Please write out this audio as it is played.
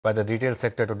by the retail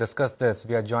sector. To discuss this,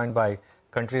 we are joined by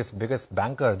country's biggest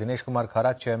banker, Dinesh Kumar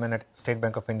Khara, Chairman at State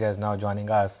Bank of India, is now joining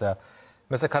us.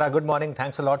 Mr. Khara, good morning.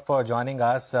 Thanks a lot for joining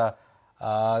us.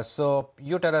 So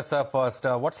you tell us first,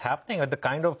 what's happening with the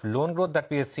kind of loan growth that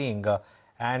we are seeing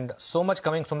and so much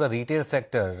coming from the retail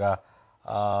sector.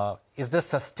 Is this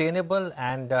sustainable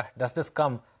and does this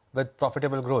come with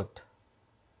profitable growth?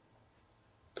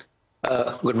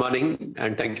 Good morning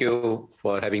and thank you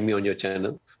for having me on your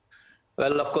channel.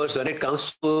 Well, of course, when it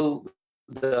comes to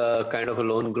the kind of a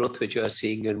loan growth which you are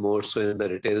seeing and more so in the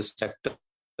retail sector,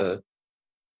 to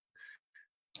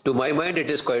my mind,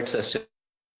 it is quite sustainable,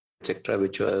 etc.,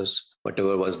 which was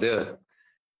whatever was there.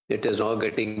 It is now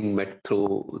getting met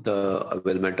through the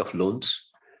availment of loans.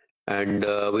 And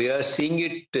we are seeing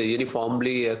it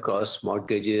uniformly across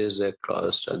mortgages,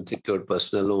 across unsecured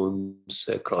personal loans,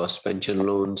 across pension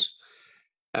loans,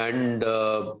 and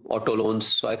auto loans.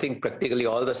 So I think practically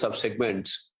all the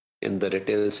sub-segments in the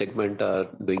retail segment are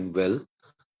doing well.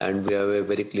 And we have a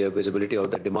very clear visibility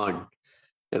of the demand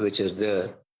which is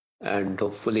there. And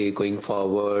hopefully going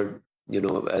forward,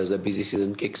 as the busy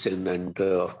season kicks in, and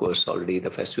of course already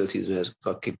the festival season has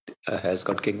got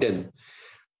kicked in.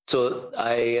 So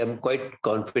I am quite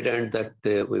confident that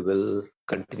we will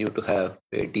continue to have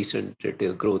a decent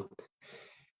retail growth.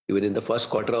 Even in the first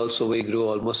quarter also, we grew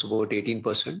almost about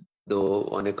 18%, though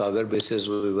on a CAGR basis,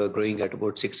 we were growing at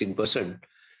about 16%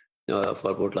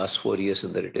 for about last 4 years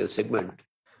in the retail segment.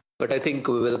 But I think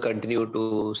we will continue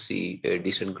to see a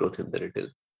decent growth in the retail.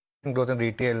 Growth in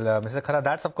retail, Mr. Khara,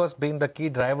 that's of course been the key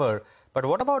driver. But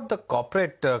what about the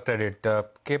corporate credit,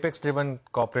 capex-driven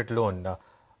corporate loan?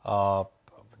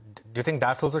 Do you think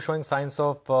that's also showing signs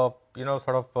of,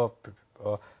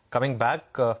 coming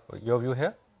back? Your view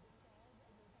here?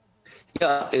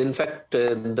 Yeah, in fact,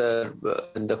 in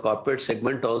the corporate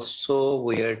segment also,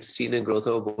 we had seen a growth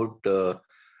of about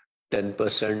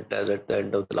 10% as at the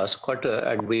end of the last quarter,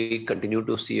 and we continue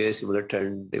to see a similar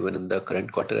trend even in the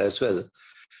current quarter as well.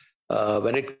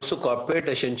 When it comes to corporate,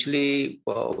 essentially,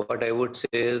 what I would say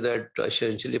is that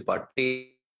essentially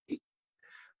partly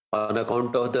on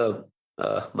account of the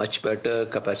much better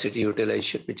capacity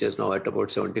utilization, which is now at about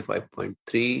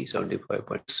 75.3,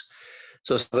 75.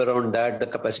 So somewhere around that, the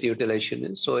capacity utilization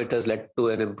is. So it has led to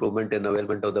an improvement in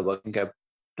availment of the working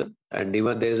capital. And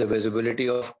even there is a visibility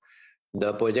of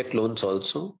the project loans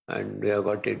also. And we have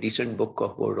got a decent book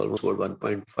of almost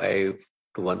 1.5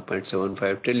 to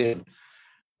 1.75 trillion,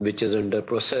 which is under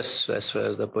process as far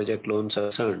as the project loans are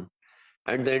concerned.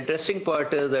 And the interesting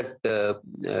part is that a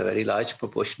very large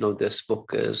proportion of this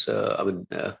book is,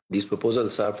 these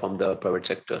proposals are from the private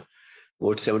sector.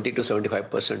 About 70 to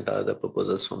 75% are the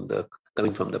proposals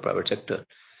coming from the private sector.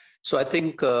 So I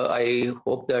think, I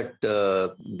hope that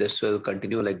this will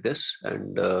continue like this,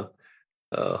 and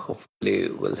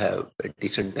hopefully we'll have a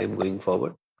decent time going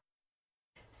forward.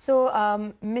 So,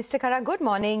 Mr. Khara, good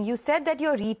morning. You said that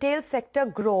your retail sector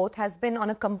growth has been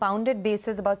on a compounded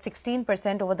basis about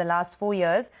 16% over the last 4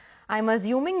 years. I'm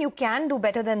assuming you can do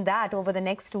better than that over the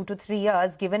next 2 to 3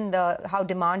 years, given how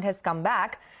demand has come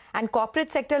back. And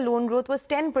corporate sector loan growth was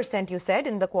 10%, you said,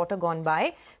 in the quarter gone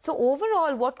by. So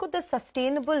overall, what could the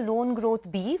sustainable loan growth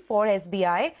be for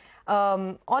SBI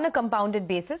on a compounded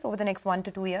basis over the next 1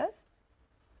 to 2 years?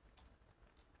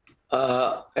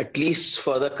 At least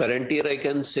for the current year, I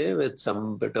can say with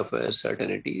some bit of a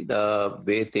certainty, the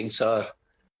way things are,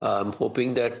 I'm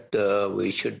hoping that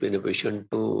we should be in a position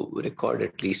to record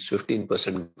at least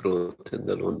 15% growth in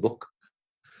the loan book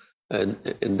and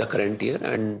in the current year.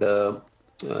 And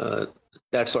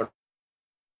that's what.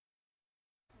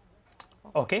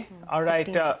 Okay. All right.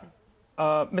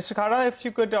 Mr. Khara, if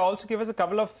you could also give us a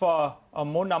couple of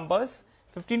more numbers.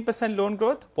 15% loan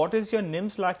growth. What is your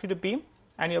NIMs likely to be?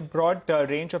 And your broad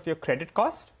range of your credit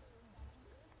cost?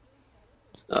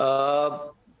 As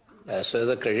far as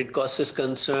the credit cost is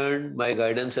concerned, my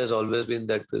guidance has always been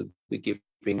that we'll be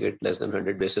keeping it less than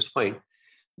 100 basis point.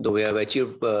 Though we have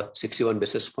achieved 61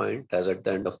 basis point as at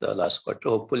the end of the last quarter.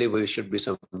 Hopefully we should be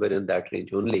somewhere in that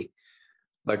range only.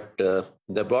 But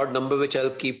the broad number which I'll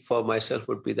keep for myself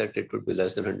would be that it would be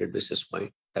less than 100 basis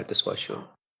point. That is for sure.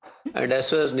 And as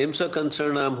far as NIMs are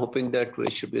concerned, I'm hoping that we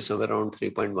should be somewhere around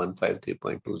 3.15,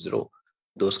 3.20,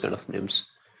 those kind of NIMs.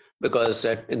 Because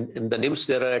in the NIMs,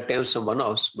 there are at times some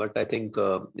one-offs, but I think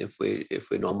if we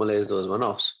normalize those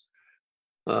one-offs,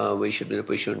 we should be in a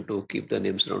position to keep the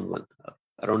NIMs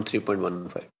around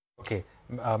 3.15. Okay.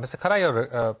 Mr. Khara,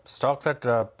 your stocks at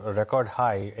record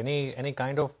high. Any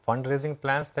kind of fundraising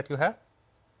plans that you have?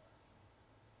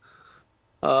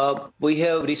 We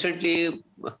have recently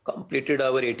completed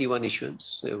our 81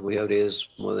 issuance. We have raised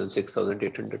more than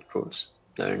 6,800 crores.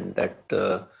 and at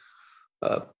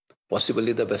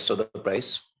possibly the best of the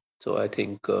price. So I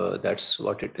think that's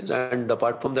what it is. And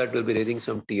apart from that, we'll be raising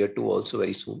some tier 2 also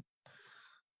very soon.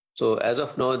 So as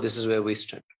of now, this is where we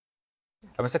stand.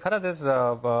 Mr. Khara, there's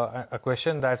a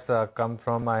question that's come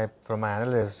from my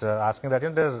analyst asking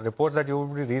that there's reports that you will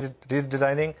be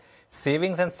redesigning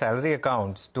savings and salary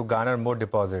accounts to garner more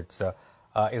deposits.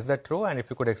 Is that true? And if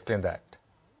you could explain that.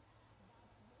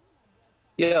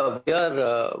 Yeah, we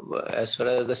are, as far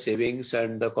as the savings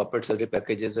and the corporate salary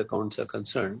packages accounts are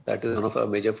concerned, that is one of our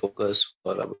major focus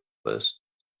for our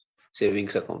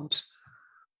savings accounts.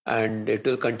 And it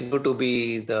will continue to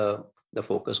be the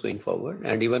focus going forward.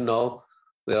 And even now,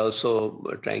 we're also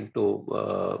trying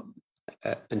to,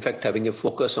 in fact, having a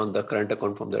focus on the current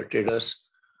account from the traders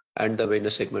and the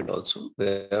business segment also.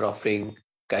 We're offering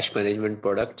cash management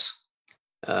products.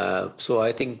 So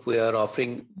I think we are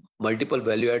offering multiple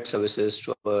value-add services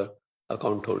to our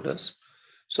account holders.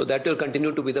 So that will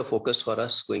continue to be the focus for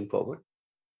us going forward.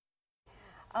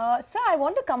 Sir, I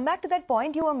want to come back to that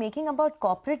point you were making about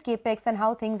corporate capex and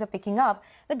how things are picking up.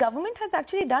 The government has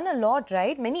actually done a lot,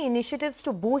 right? Many initiatives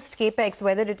to boost capex,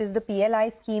 whether it is the PLI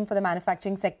scheme for the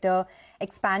manufacturing sector,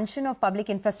 expansion of public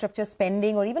infrastructure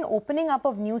spending, or even opening up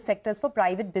of new sectors for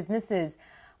private businesses.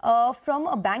 From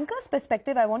a banker's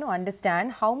perspective, I want to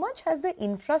understand how much has the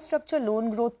infrastructure loan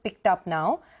growth picked up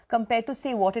now compared to,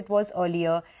 say, what it was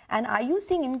earlier? And are you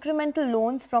seeing incremental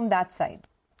loans from that side?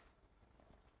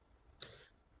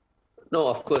 No,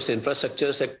 of course,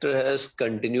 infrastructure sector has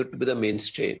continued to be the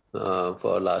mainstay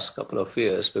for last couple of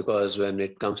years, because when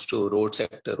it comes to road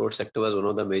sector was one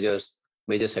of the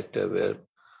major sector where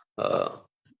a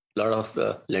lot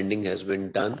of lending has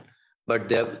been done, but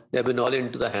they've been all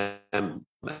into the HAM,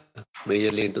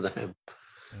 majorly into the HAM.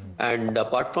 And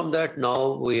apart from that,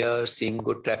 now we are seeing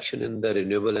good traction in the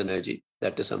renewable energy.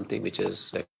 That is something which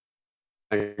is,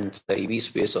 and the EV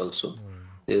space also.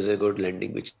 There's a good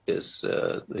lending which is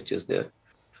there.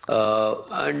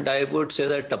 And I would say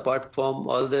that apart from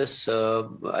all this,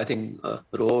 I think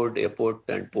road, airport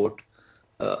and port,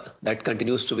 that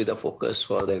continues to be the focus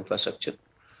for the infrastructure.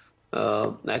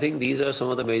 I think these are some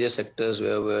of the major sectors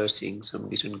where we're seeing some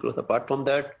decent growth. Apart from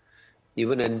that,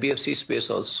 even NBFC space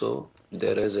also,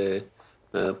 there is a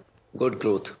good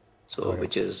growth. So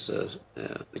which is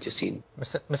seen.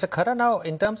 Mr. Khara, now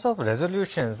in terms of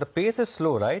resolutions, the pace is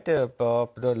slow, right? A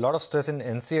lot of stress in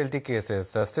NCLT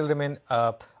cases still remain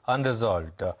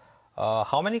unresolved.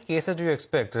 How many cases do you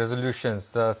expect resolutions,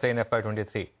 say in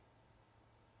FY23?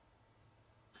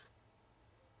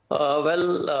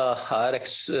 Well, our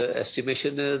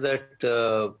estimation is that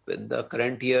in the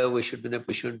current year, we should be in a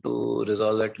position to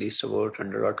resolve at least about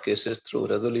 100 odd cases through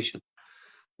resolution.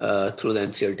 Through the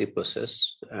NCLT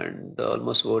process, and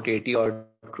almost about 80 odd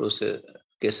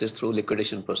cases through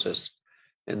liquidation process,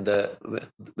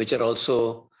 which are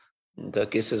also the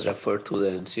cases referred to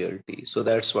the NCLT. So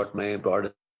that's what my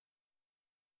broad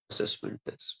assessment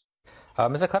is.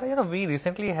 Mr. Khara, we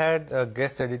recently had a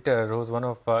guest editor who's one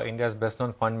of India's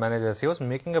best-known fund managers. He was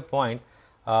making a point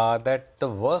that the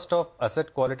worst of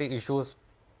asset quality issues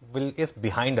is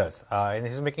behind us, and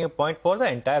he's making a point for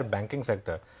the entire banking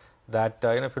sector. That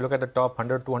if you look at the top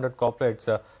 100, 200 corporates,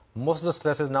 most of the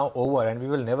stress is now over, and we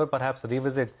will never perhaps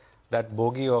revisit that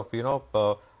bogey of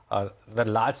the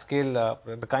large scale,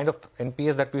 the kind of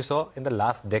NPAs that we saw in the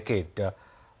last decade.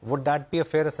 Would that be a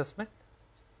fair assessment?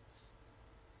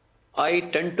 I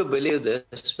tend to believe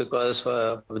this because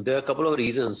there are a couple of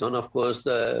reasons. One, of course,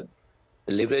 the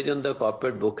leverage on the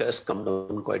corporate book has come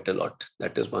down quite a lot.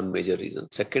 That is one major reason.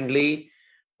 Secondly,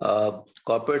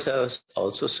 corporates have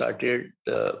also started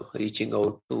reaching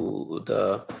out to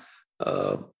the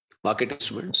market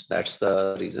instruments. That's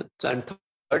the reason. And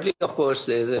thirdly, of course,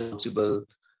 there is a responsible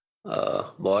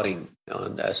borrowing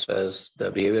as far as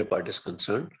the behavior part is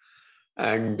concerned.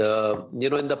 And,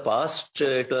 in the past,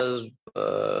 it was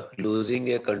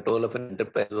losing a control of an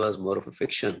enterprise was more of a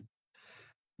fiction.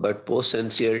 But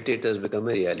post-NCLT, it has become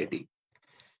a reality.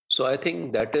 So I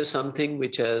think that is something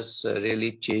which has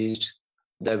really changed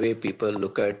the way people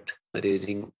look at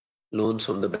raising loans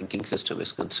from the banking system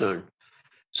is concerned.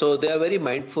 So they are very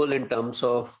mindful in terms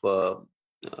of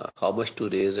how much to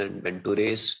raise and when to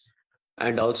raise.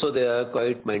 And also they are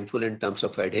quite mindful in terms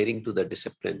of adhering to the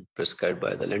discipline prescribed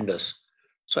by the lenders.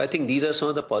 So I think these are some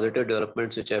of the positive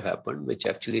developments which have happened, which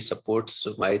actually supports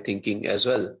my thinking as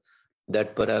well,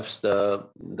 that perhaps the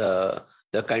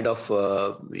kind of,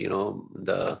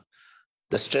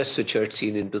 the stress which I had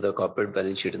seen into the corporate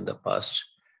balance sheet in the past,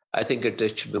 I think it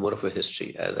should be more of a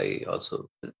history as I also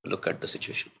look at the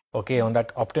situation. Okay, on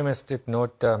that optimistic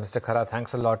note, Mr. Khara,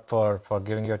 thanks a lot for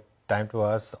giving your time to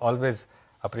us. Always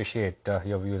Appreciate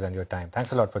your views and your time.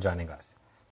 Thanks a lot for joining us.